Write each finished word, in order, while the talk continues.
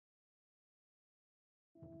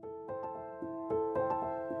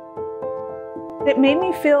It made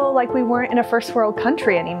me feel like we weren't in a first world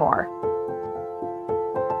country anymore.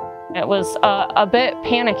 It was a bit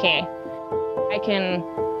panicky. I can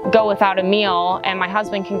go without a meal and my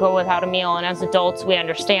husband can go without a meal, and as adults we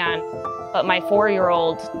understand. But my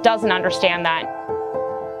 4-year-old doesn't understand that.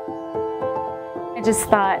 I just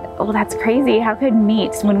thought, well, that's crazy. How could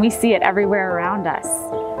meat, when we see it everywhere around us,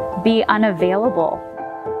 be unavailable?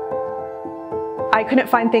 I couldn't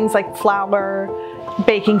find things like flour,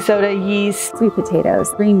 baking soda, yeast, Sweet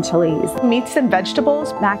potatoes, green chilies, meats and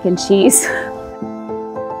vegetables, mac and cheese.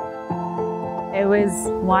 It was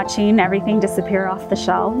watching everything disappear off the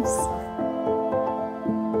shelves.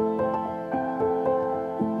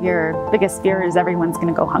 Your biggest fear is everyone's going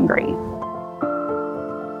to go hungry.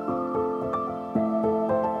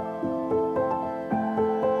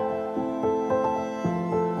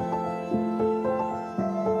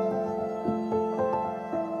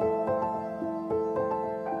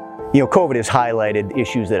 You know, COVID has highlighted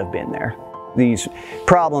issues that have been there. These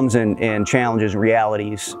problems and challenges and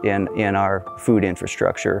realities in our food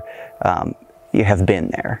infrastructure have been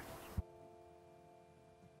there.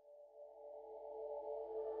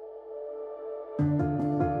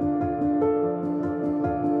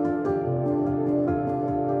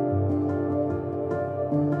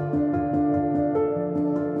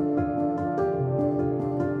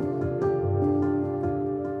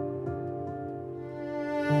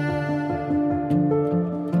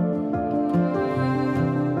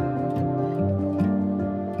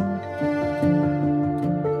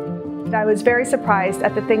 I was very surprised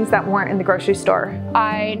at the things that weren't in the grocery store.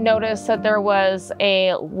 I noticed that there was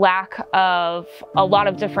a lack of a lot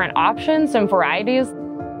of different options and varieties.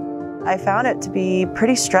 I found it to be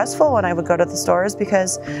pretty stressful when I would go to the stores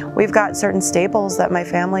because we've got certain staples that my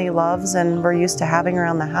family loves and we're used to having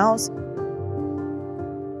around the house.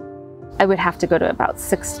 I would have to go to about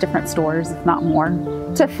 6 different stores, if not more,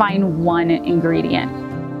 to find one ingredient.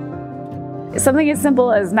 Something as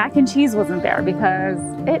simple as mac and cheese wasn't there because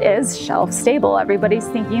it is shelf stable. Everybody's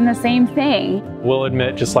thinking the same thing. We'll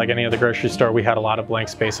admit, just like any other grocery store, we had a lot of blank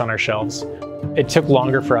space on our shelves. It took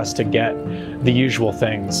longer for us to get the usual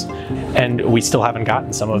things, and we still haven't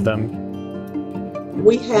gotten some of them.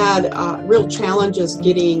 We had real challenges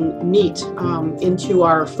getting meat into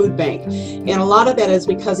our food bank. And a lot of that is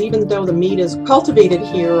because even though the meat is cultivated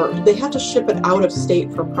here, they have to ship it out of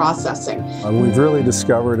state for processing. We've really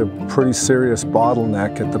discovered a pretty serious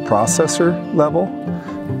bottleneck at the processor level.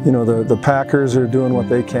 You know, the packers are doing what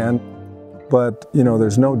they can, but you know,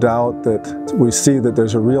 there's no doubt that we see that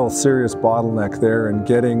there's a real serious bottleneck there in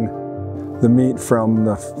getting the meat from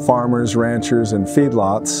the farmers, ranchers, and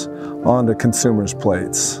feedlots onto consumers'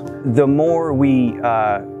 plates. The more we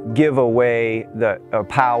give away the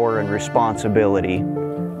power and responsibility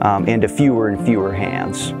into fewer and fewer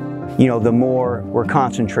hands, you know, the more we're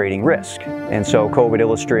concentrating risk. And so COVID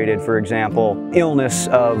illustrated, for example, illness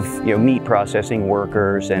of meat processing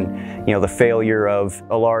workers and the failure of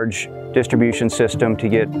a large distribution system to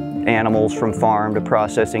get animals from farm to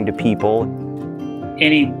processing to people.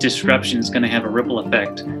 Any disruption is going to have a ripple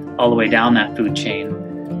effect all the way down that food chain.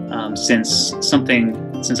 Since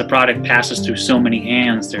a product passes through so many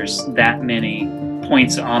hands, there's that many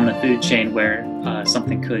points on the food chain where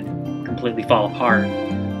something could completely fall apart.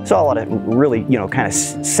 Saw a lot of really, kind of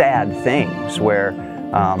sad things where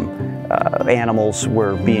animals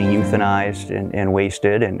were being euthanized and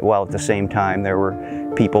wasted, and while at the same time there were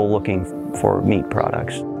people looking for meat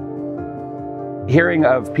products. Hearing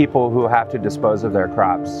of people who have to dispose of their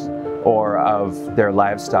crops or of their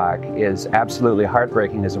livestock is absolutely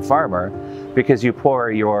heartbreaking as a farmer, because you pour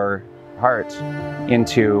your heart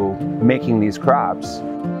into making these crops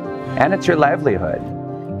and it's your livelihood.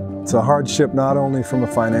 It's a hardship not only from a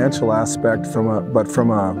financial aspect, but from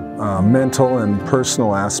a mental and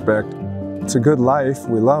personal aspect. It's a good life,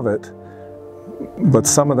 we love it, but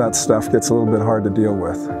some of that stuff gets a little bit hard to deal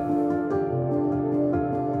with.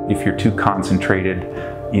 If you're too concentrated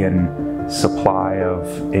in supply of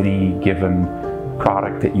any given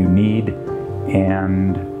product that you need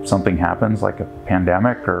and something happens like a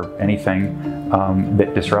pandemic or anything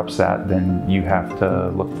that disrupts that, then you have to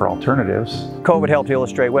look for alternatives. COVID helped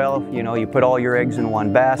illustrate, well, you put all your eggs in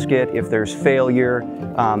one basket. If there's failure,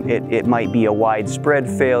 it might be a widespread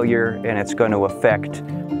failure and it's going to affect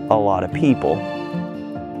a lot of people.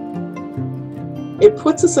 It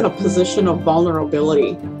puts us in a position of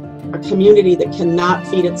vulnerability. A community that cannot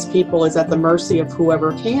feed its people is at the mercy of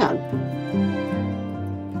whoever can.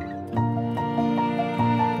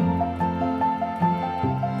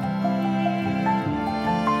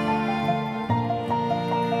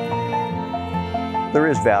 There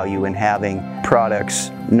is value in having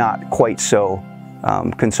products not quite so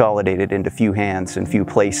consolidated into few hands and few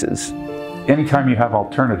places. Anytime you have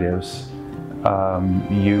alternatives,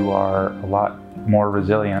 you are a lot more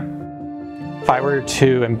resilient. If I were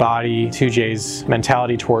to embody 2J's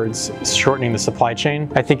mentality towards shortening the supply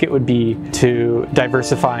chain, I think it would be to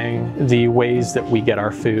diversifying the ways that we get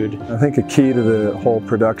our food. I think a key to the whole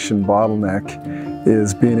production bottleneck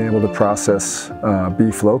is being able to process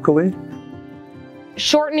beef locally.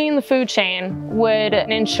 Shortening the food chain would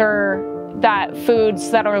ensure that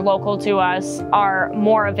foods that are local to us are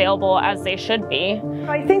more available as they should be.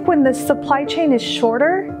 I think when the supply chain is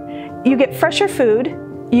shorter, you get fresher food,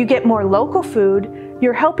 you get more local food,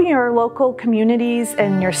 you're helping your local communities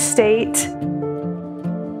and your state.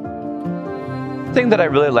 The thing that I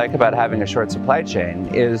really like about having a short supply chain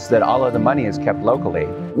is that all of the money is kept locally.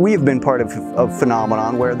 We have been part of a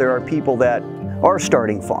phenomenon where there are people that are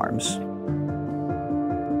starting farms.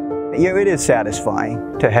 You know, it is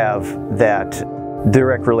satisfying to have that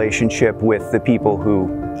direct relationship with the people who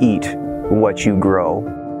eat what you grow.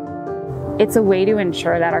 It's a way to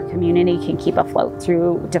ensure that our community can keep afloat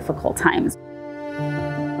through difficult times.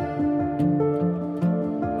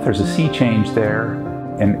 If there's a sea change there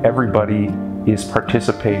and everybody is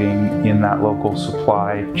participating in that local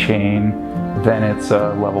supply chain, then it's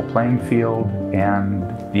a level playing field and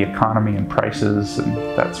the economy and prices and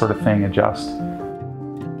that sort of thing adjust.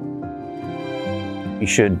 We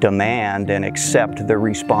should demand and accept the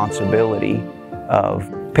responsibility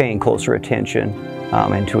of paying closer attention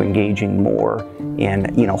and to engaging more in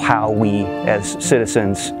how we as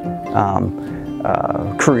citizens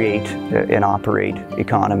create and operate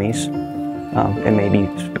economies, and maybe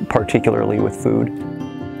particularly with food.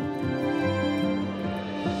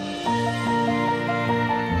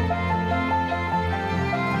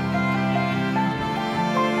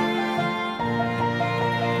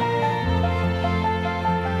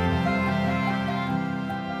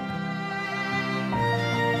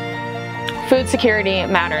 Food security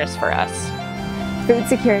matters for us. Food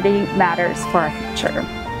security matters for our future.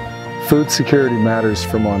 Food security matters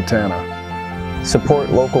for Montana. Support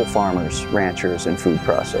local farmers, ranchers, and food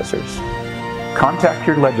processors. Contact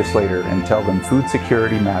your legislator and tell them food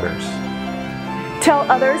security matters. Tell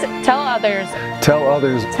others. Tell others. Tell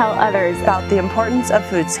others. Tell others about the importance of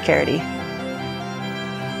food security.